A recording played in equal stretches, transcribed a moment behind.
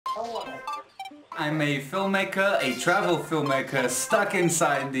I'm a filmmaker, a travel filmmaker, stuck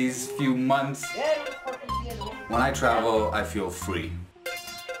inside these few months. When I travel, I feel free.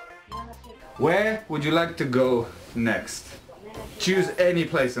 Where would you like to go next? Choose any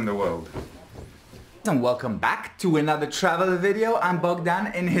place in the world. And welcome back to another travel video. I'm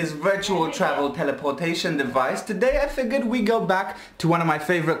Bogdan in his virtual travel teleportation device. Today I figured we go back to one of my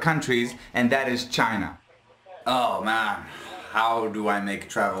favorite countries, and that is China. Oh man, how do I make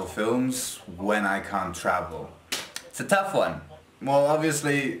travel films when I can't travel? It's a tough one. Well,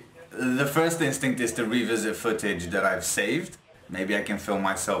 obviously, the first instinct is to revisit footage that I've saved. Maybe I can film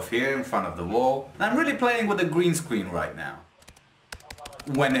myself here in front of the wall. I'm really playing with a green screen right now.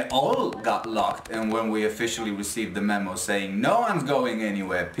 When it all got locked and when we officially received the memo saying no one's going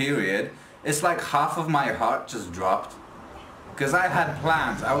anywhere, period, it's like half of my heart just dropped. Because I had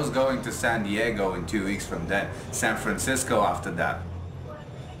plans. I was going to San Diego in 2 weeks from then, San Francisco after that.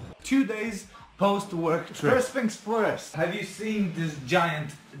 2 days post-work trip. First things first, have you seen this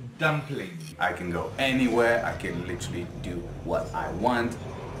giant dumpling? I can go anywhere, I can literally do what I want.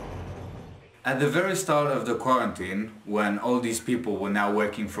 At the very start of the quarantine, when all these people were now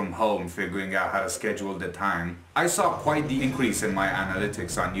working from home, figuring out how to schedule the time, I saw quite the increase in my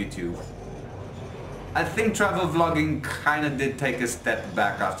analytics on YouTube. I think travel vlogging kinda did take a step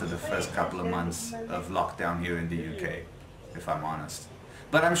back after the first couple of months of lockdown here in the UK, if I'm honest.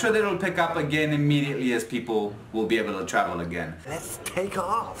 But I'm sure that it'll pick up again immediately as people will be able to travel again. Let's take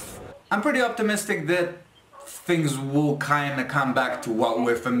off! I'm pretty optimistic that things will kinda come back to what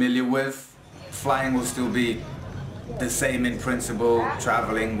we're familiar with. Flying will still be the same in principle,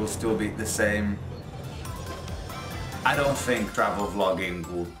 traveling will still be the same. I don't think travel vlogging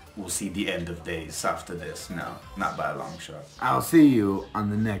will see the end of days after this, no, not by a long shot. I'll see you on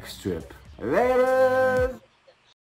the next trip. Later!